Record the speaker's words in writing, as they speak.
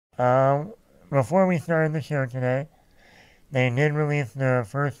Um, Before we started the show today, they did release the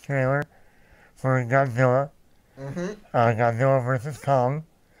first trailer for Godzilla, Mm-hmm. Godzilla vs. Kong.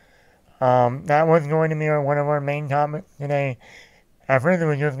 That was going to be one of our main topics today. At first, it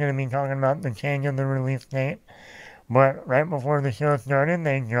was just going to be talking about the change of the release date, but right before the show started,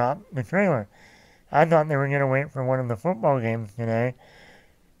 they dropped the trailer. I thought they were going to wait for one of the football games today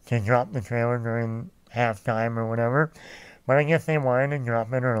to drop the trailer during halftime or whatever, but I guess they wanted to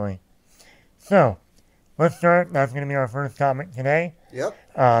drop it early. So, let's start. That's going to be our first topic today. Yep.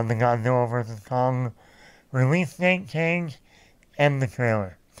 The Godzilla vs. Kong release date change and the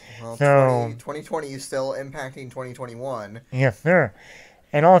trailer. Well, So, 2020 is still impacting 2021. yes, sir.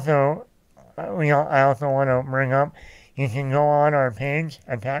 And also, I also want to bring up, you can go on our page,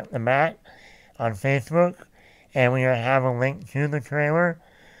 Attack the Bat, on Facebook, and we have a link to the trailer.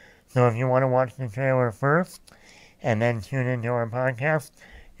 So if you want to watch the trailer first and then tune into our podcast,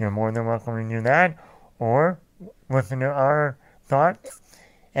 you're more than welcome to do that. Or listen to our thoughts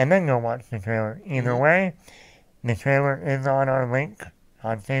and then go watch the trailer. Either way, the trailer is on our link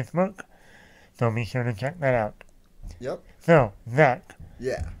on Facebook, so be sure to check that out. Yep. So, Zach,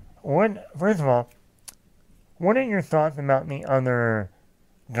 Yeah. first of all, what are your thoughts about the other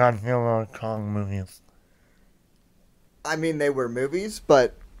Godzilla Kong movies? I mean, they were movies,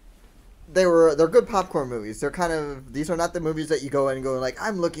 but they're good popcorn movies. These are not the movies that you go in and go like,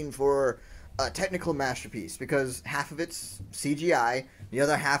 I'm looking for a technical masterpiece, because half of it's CGI, the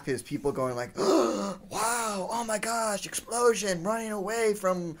other half is people going like, oh, wow, oh my gosh, explosion, running away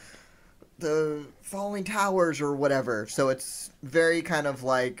from the falling towers or whatever. So it's very kind of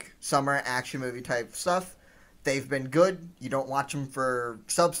like summer action movie type stuff. They've been good. You don't watch them for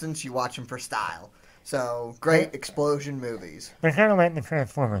substance, you watch them for style. So, great explosion movies. They're kind of like the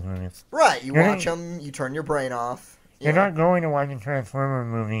Transformers movies. Right, you watch them, you turn your brain off. You're not going to watch a Transformer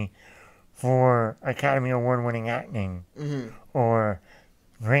movie for Academy Award winning acting or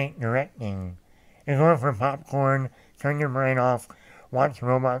great directing. You're going for popcorn, turn your brain off, watch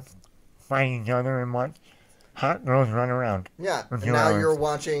robots fight each other, and watch hot girls run around. Yeah, and now you're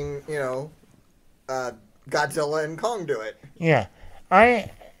watching, Godzilla and Kong do it. Yeah.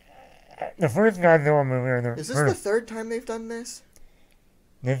 The first Godzilla movie, Is this the third time they've done this?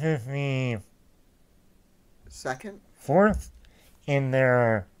 This is the second? Fourth in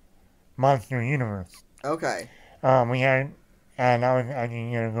their monster universe. Okay. We had, and I was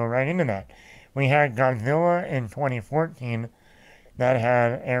actually going to go right into that. We had Godzilla in 2014 that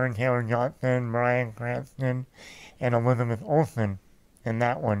had Aaron Taylor Johnson, Bryan Cranston, and Elizabeth Olsen in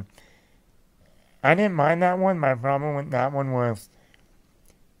that one. I didn't mind that one. My problem with that one was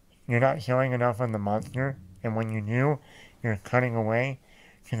you're not showing enough of the monster, and when you do, you're cutting away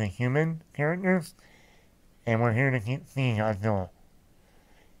to the human characters, and we're here to keep seeing Godzilla.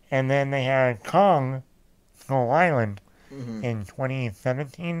 And then they had Kong, Skull Island, in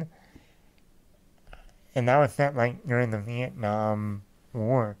 2017, and that was set like during the Vietnam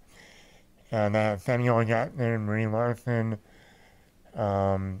War. And they had Samuel L. Jackson, Brie Larson,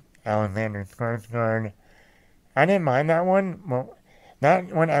 Alexander Skarsgård. I didn't mind that one. Well,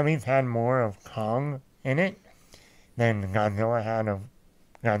 that one at least had more of Kong in it than Godzilla had of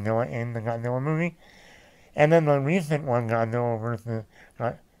Godzilla in the Godzilla movie. And then the recent one, Godzilla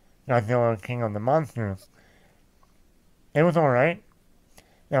King of the Monsters, it was alright.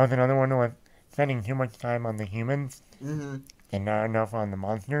 That was another one that was spending too much time on the humans and not enough on the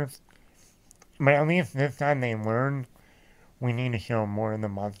monsters. But at least this time they learned we need to show more of the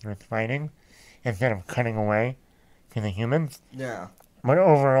monsters fighting instead of cutting away to the humans. Yeah. But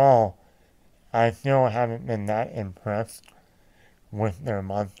overall, I still haven't been that impressed with their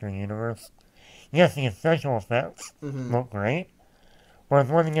monster universe. Yes, the special effects look great. But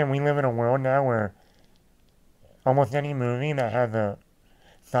once again, we live in a world now where almost any movie that has a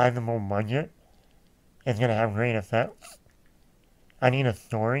sizable budget is going to have great effects. I need a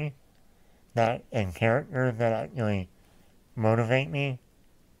story and characters that actually motivate me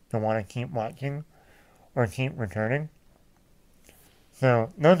to want to keep watching or keep returning.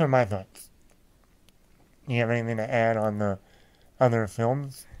 So, those are my thoughts. Do you have anything to add on the other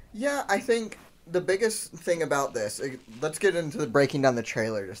films? Yeah, I think the biggest thing about this, let's get into the breaking down the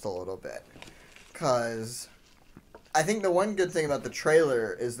trailer just a little bit. Because I think the one good thing about the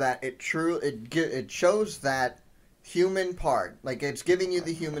trailer is that it shows that human part. Like, it's giving you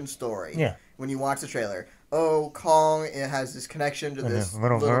the human story. Yeah. When you watch the trailer. Oh, Kong, it has this connection to this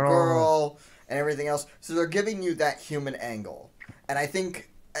little girl and everything else. So they're giving you that human angle. And I think,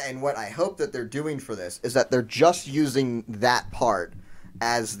 and what I hope that they're doing for this is that they're just using that part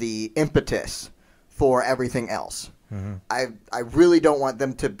as the impetus for everything else. Mm-hmm. I really don't want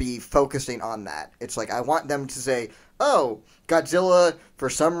them to be focusing on that. It's like I want them to say, oh, Godzilla for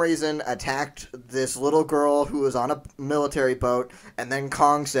some reason attacked this little girl who was on a military boat, and then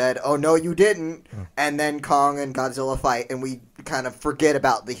Kong said, oh no you didn't, and then Kong and Godzilla fight, and we kind of forget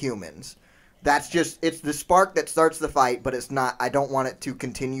about the humans. That's just, it's the spark that starts the fight, but it's not, I don't want it to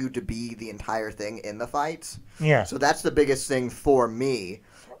continue to be the entire thing in the fights. Yeah. So that's the biggest thing for me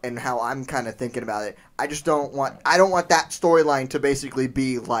and how I'm kind of thinking about it. I don't want that storyline to basically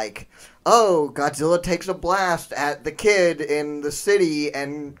be like, oh, Godzilla takes a blast at the kid in the city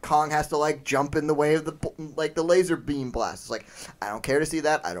and Kong has to like jump in the way of the laser beam blast. It's like, I don't care to see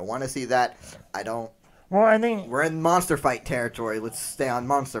that. I don't want to see that. Well, I think we're in monster fight territory. Let's stay on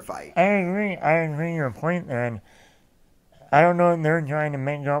monster fight. I agree your point there, and I don't know if they're trying to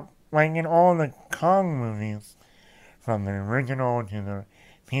make up, like in all the Kong movies, from the original to the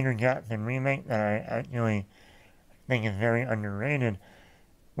Peter Jackson remake that I actually think is very underrated,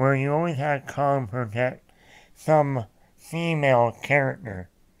 where you always had Kong protect some female character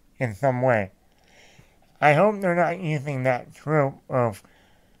in some way. I hope they're not using that trope of,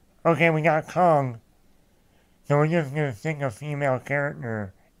 okay, we got Kong, so we're just going to stick a female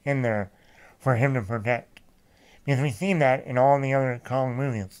character in there for him to protect. Because we've seen that in all the other Kong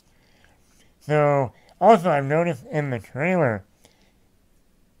movies. So, also I've noticed in the trailer,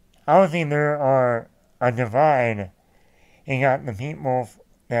 obviously there are a divide. You got the people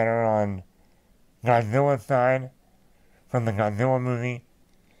that are on Godzilla's side from the Godzilla movie,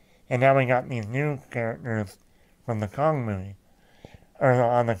 and now we got these new characters from the Kong movie. Or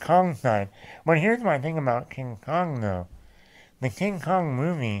on the Kong side. But here's my thing about King Kong, though. The King Kong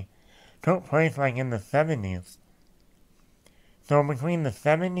movie took place like in the 70s. So between the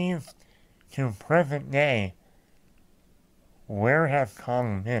 70s to present day, where has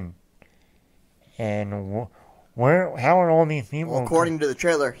Kong been? And how are all these people... Well, according to the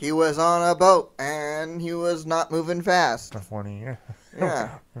trailer, he was on a boat, and he was not moving fast. For 40 years.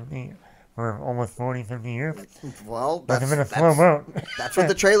 Yeah. For almost 40, 50 years. Well, that's been a slow boat. That's what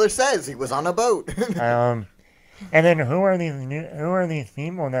the trailer says. He was on a boat. And then who are these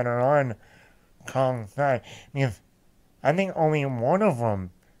people that are on Kong's side? Because I think only one of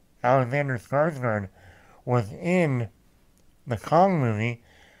them, Alexander Skarsgård, was in the Kong movie,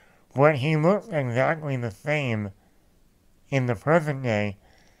 but he looks exactly the same in the present day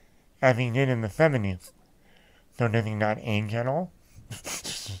as he did in the 70s. So does he not age at all?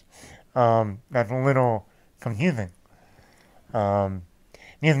 That's a little confusing. Because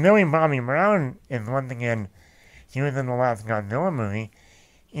Millie Bobby Brown is once again, she was in the last Godzilla movie.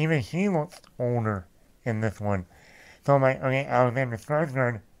 Even she looks older in this one. So I'm like, okay, Alexander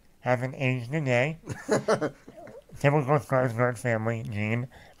Skarsgård hasn't aged a day. Typical Skarsgård family gene,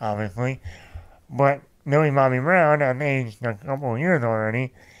 obviously. But Millie Bobby Brown has aged a couple of years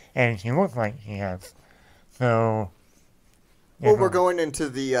already, and she looks like she has. So... Well, we're going into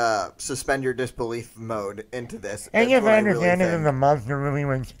the suspend your disbelief mode into this. And yes, I understand it is a monster movie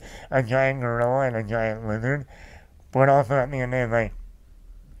with a giant gorilla and a giant lizard. But also at the end of the day, like,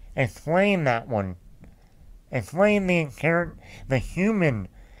 explain that one. Explain the human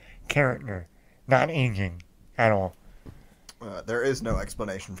character not aging at all. There is no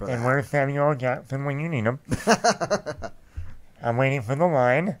explanation for that. And where's Samuel L. Jackson when you need him? I'm waiting for the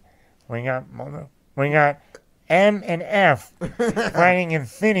line. We got M and F fighting in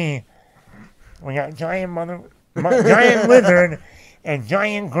city. We got giant lizard and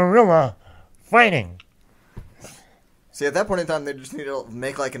giant gorilla fighting. See, at that point in time, they just need to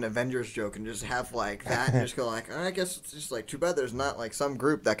make like an Avengers joke and just have like that, and just go like, I guess it's just like too bad there's not like some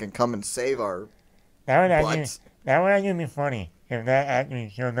group that can come and save our butts. That would actually be funny if that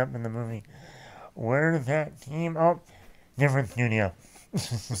actually showed up in the movie. Where does that team? Oh, different studio.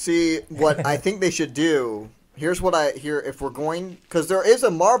 See, what I think they should do. Here's what I hear if we're going... Because there is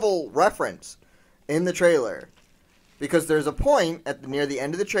a Marvel reference in the trailer. Because there's a point near the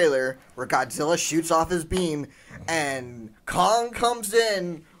end of the trailer where Godzilla shoots off his beam and Kong comes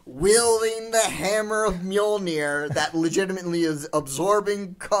in wielding the hammer of Mjolnir that legitimately is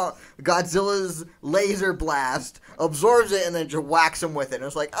absorbing Godzilla's laser blast, absorbs it, and then just whacks him with it. And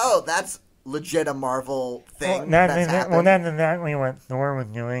it's like, oh, that's legit a Marvel thing. That's exactly what Thor was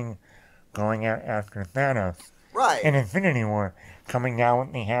doing, going out after Thanos. Right. In Infinity War, coming down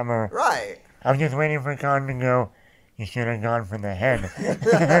with the hammer. Right. I was just waiting for Kong to go, you should have gone for the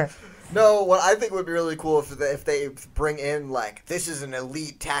head. No, what I think would be really cool if they bring in, like, this is an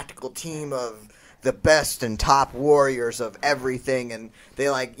elite tactical team of the best and top warriors of everything, and they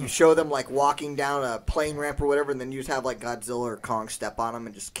like you show them like walking down a plane ramp or whatever, and then you just have like Godzilla or Kong step on them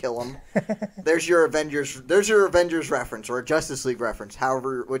and just kill them. There's your Avengers. There's your Avengers reference or a Justice League reference.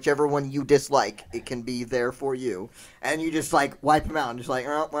 However, whichever one you dislike, it can be there for you, and you just like wipe them out and just like,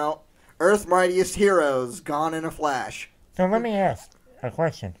 oh well, Earth's mightiest heroes gone in a flash. So let me ask a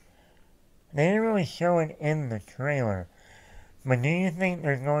question. They didn't really show it in the trailer, but do you think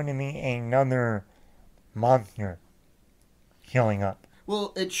there's going to be another monster showing up?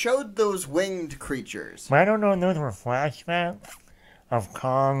 Well, it showed those winged creatures. But I don't know if those were flashbacks of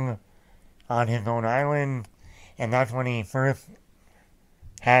Kong on his own island, and that's when he first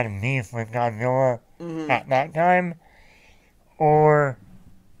had beef with Godzilla at that time. Or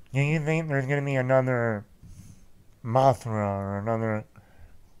do you think there's going to be another Mothra or another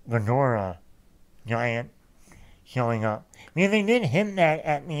Ghidorah giant showing up? Because they did hint that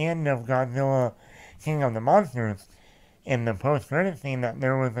at the end of Godzilla King of the Monsters in the post-credit scene that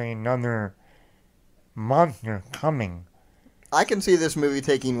there was another monster coming. I can see this movie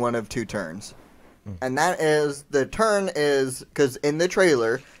taking one of two turns. And that is, the turn is, because in the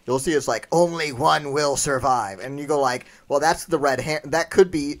trailer, you'll see it's like, only one will survive. And you go like, well, that's the red herring. That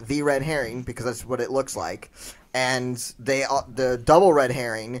could be the red herring, because that's what it looks like. And the double red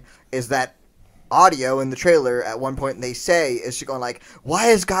herring is that audio in the trailer at one point they say, is she going like, why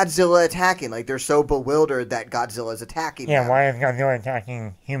is Godzilla attacking? Like, they're so bewildered that Godzilla is attacking them. Why is Godzilla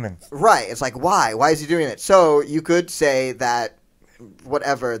attacking humans? Right, it's like, why? Why is he doing it? So, you could say that,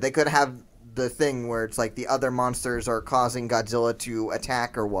 whatever, they could have the thing where it's like the other monsters are causing Godzilla to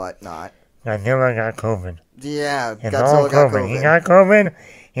attack or whatnot. Godzilla got COVID. Yeah, It's Godzilla all got COVID. COVID. He got COVID.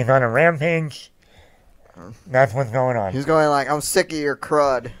 He's on a rampage. That's what's going on. He's going like, I'm sick of your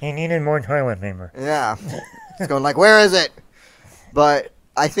crud. He needed more toilet paper. Yeah. He's going like, where is it? But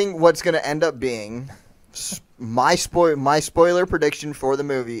I think what's going to end up being, my spoiler prediction for the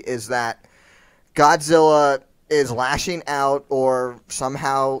movie is that Godzilla is lashing out or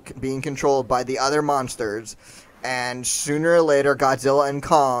somehow being controlled by the other monsters, and sooner or later Godzilla and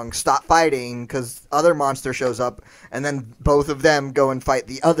Kong stop fighting because other monster shows up, and then both of them go and fight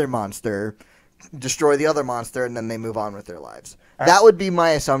the other monster, destroy the other monster, and then they move on with their lives. That would be my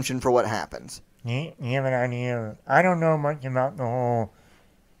assumption for what happens. You have an idea? I don't know much about the whole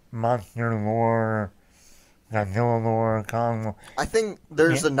monster lore, Godzilla lore, Kong lore. I think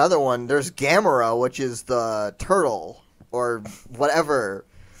there's another one. There's Gamera, which is the turtle, or whatever.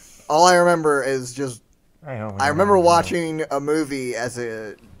 All I remember is just... I remember watching a movie as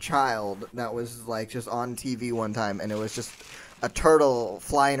a child that was like just on TV one time, and it was just a turtle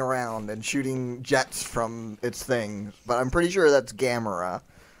flying around and shooting jets from its thing. But I'm pretty sure that's Gamera.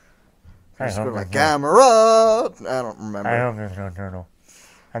 Gamera! I don't remember. I hope there's no turtle.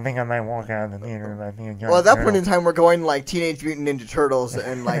 I think I might walk out of the theater if I see a giant Well, at that turtle. point in time, we're going like Teenage Mutant Ninja Turtles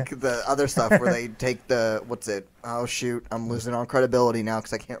and like the other stuff where they take the... What's it? Oh, shoot. I'm losing all credibility now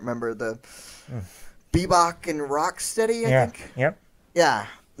because I can't remember the... Bebop and Rocksteady, I think? Yep. Yeah,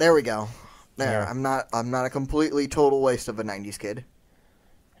 there we go. There, Yeah. I'm not a completely total waste of a 90s kid.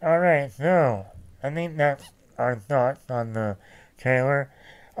 Alright, so I think that's our thoughts on the trailer.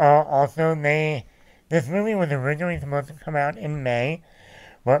 Also, this movie was originally supposed to come out in May,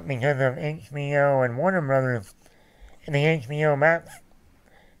 but because of HBO and Warner Brothers, the HBO Max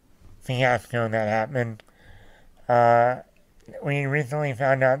fiasco that happened, we recently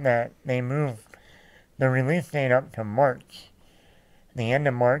found out that they moved the release date up to March, the end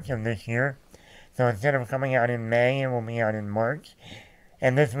of March of this year. So instead of coming out in May, it will be out in March.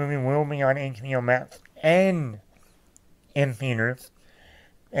 And this movie will be on HBO Max and in theaters.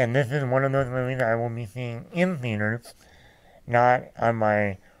 And this is one of those movies I will be seeing in theaters, not on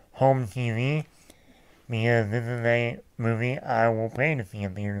my home TV, because this is a movie I will pay to see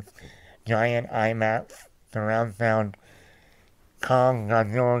in theaters. Giant IMAX, surround sound, Kong,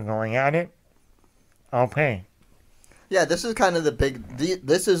 Godzilla going at it. I'll pay. Yeah, this is kind of the big...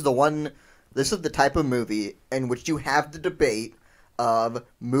 This is the type of movie in which you have the debate of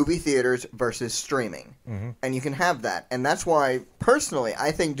movie theaters versus streaming. Mm-hmm. And you can have that. And that's why, personally,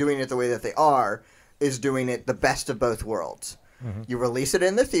 I think doing it the way that they are is doing it the best of both worlds. Mm-hmm. You release it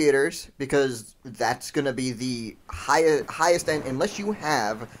in the theaters because that's going to be the highest end, unless you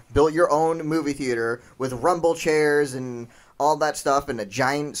have built your own movie theater with rumble chairs and all that stuff and a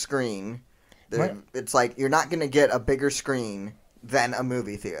giant screen. It's like you're not going to get a bigger screen than a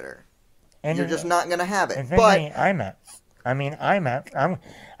movie theater. And you're just not going to have it. But IMAX. I mean, IMAX.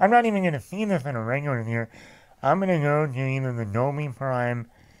 I'm not even going to see this in a regular theater. I'm going to go to either the Dolby Prime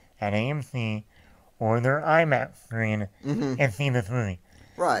at AMC or their IMAX screen and see this movie.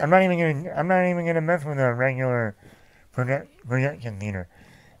 Right. I'm not even gonna mess with a regular projection theater.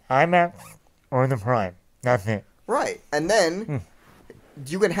 IMAX or the Prime. That's it. Right. And then Hmm.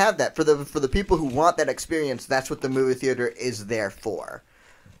 you can have that for the people who want that experience. That's what the movie theater is there for.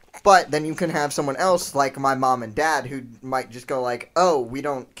 But then you can have someone else like my mom and dad who might just go like, "Oh, we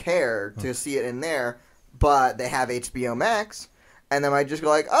don't care to see it in there," but they have HBO Max, and they might just go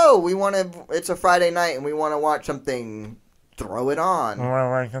like, "Oh, we want to. It's a Friday night and we want to watch something. Throw it on." Or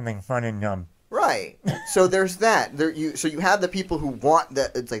like something fun and dumb. Right. So there's that. So you have the people who want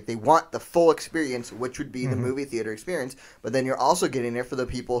the it's like they want the full experience, which would be the movie theater experience, but then you're also getting it for the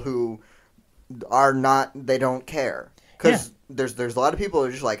people who are not they don't care. Cuz there's a lot of people who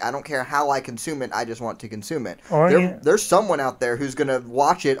are just like I don't care how I consume it, I just want to consume it. There's someone out there who's going to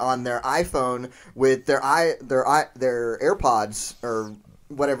watch it on their iPhone with their AirPods or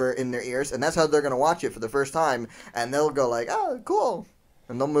whatever in their ears, and that's how they're going to watch it for the first time, and they'll go like, "Oh, cool."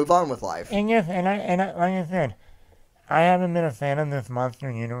 And they'll move on with life. And yes, and I like I said, I haven't been a fan of this monster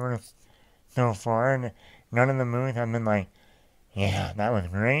universe so far, and none of the movies have been like, yeah, that was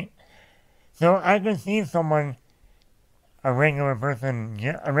great. So I could see someone, a regular person,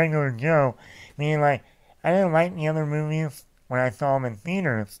 a regular Joe, being like, I didn't like the other movies when I saw them in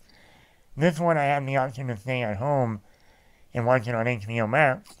theaters. This one I have the option to stay at home and watch it on HBO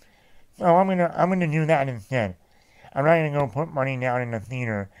Max. So I'm gonna do that instead. I'm not gonna go put money down in the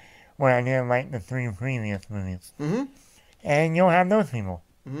theater when I didn't like the 3 previous movies. Mm-hmm. And you'll have those people.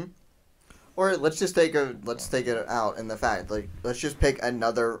 Mm-hmm. Or let's take it out in the fact like let's just pick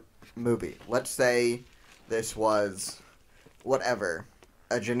another movie. Let's say this was whatever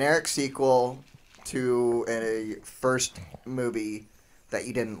a generic sequel to a first movie that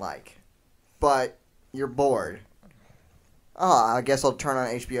you didn't like, but you're bored. Oh, I guess I'll turn on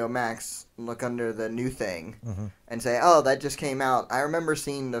HBO Max and look under the new thing and say, oh, that just came out. I remember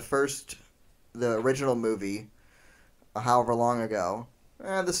seeing the original movie, however long ago.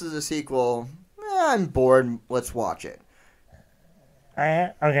 This is a sequel. I'm bored. Let's watch it.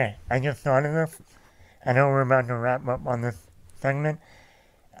 Okay, I just thought of this. I know we're about to wrap up on this segment.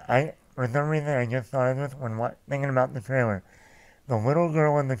 For some reason, I just thought of this when thinking about the trailer. The little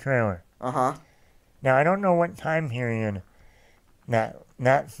girl in the trailer. Uh-huh. Now, I don't know what time period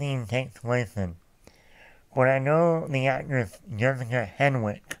that scene takes place in. But I know the actress Jessica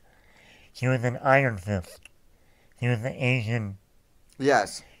Henwick. She was in Iron Fist. She was the Asian.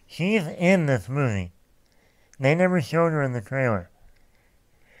 Yes. She's in this movie. They never showed her in the trailer.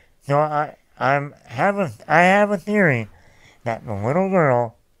 So I have a theory that the little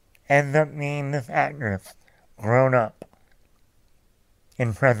girl ends up being this actress grown up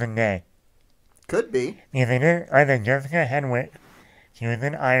in present day. Could be. Because they did either Jessica Henwick, she was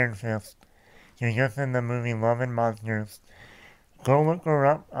in Iron Fist, she was just in the movie Love and Monsters. Go look her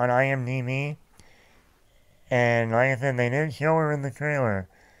up on IMDb. And like I said, they didn't show her in the trailer.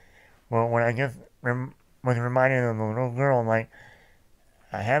 Well, when I just was reminded of the little girl, like,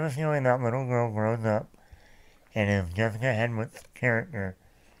 I have a feeling that little girl grows up and is Jessica Henwick's character.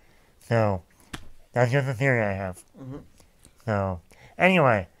 So, that's just a theory I have. Mm-hmm. So,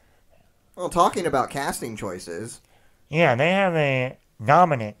 anyway. Well, talking about casting choices. Yeah, they have a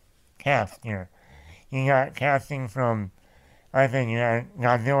dominant cast here. You got casting from, I think you got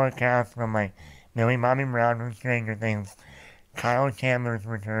Godzilla cast from, like, Millie Bobby Brown from Stranger Things. Kyle Chandler's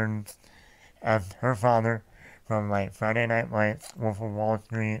returns as her father from, like, Friday Night Lights, Wolf of Wall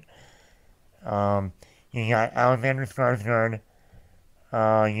Street. You got Alexander Skarsgård.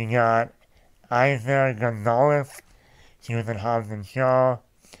 You got Isa Gonzalez. She was in Hobbs and Shaw.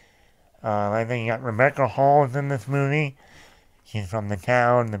 I think you got Rebecca Hall's in this movie. She's from The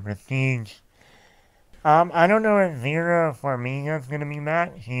Town, The Prestige. I don't know if Vera Farmiga's gonna be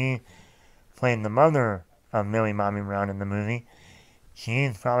back. She played the mother of Millie Bobby Brown in the movie.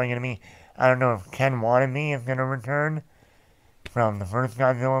 She's probably gonna be. I don't know if Ken Watanabe is gonna return from the first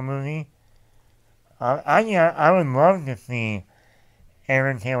Godzilla movie. I would love to see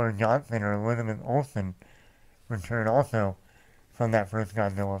Aaron Taylor Johnson or Elizabeth Olsen return also from that first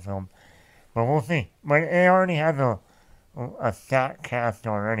Godzilla film. But we'll see. But it already has a stacked cast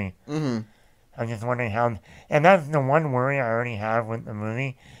already. Mm-hmm. I'm just wondering how... And that's the one worry I already have with the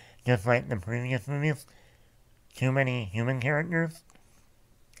movie. Just like the previous movies. Too many human characters.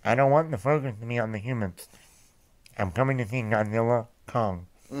 I don't want the focus to be on the humans. I'm coming to see Godzilla Kong.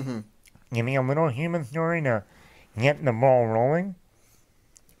 Mm-hmm. Give me a little human story to get the ball rolling.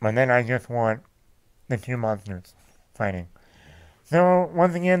 But then I just want the two monsters fighting. So,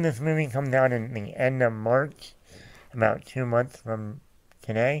 once again, this movie comes out in the end of March. About 2 months from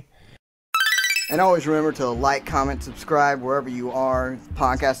today. And always remember to like, comment, subscribe wherever you are. The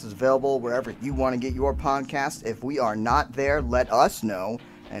podcast is available wherever you want to get your podcast. If we are not there, let us know,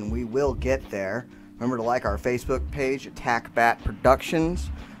 and we will get there. Remember to like our Facebook page, Attack Bat Productions.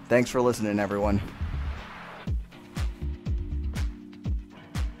 Thanks for listening, everyone.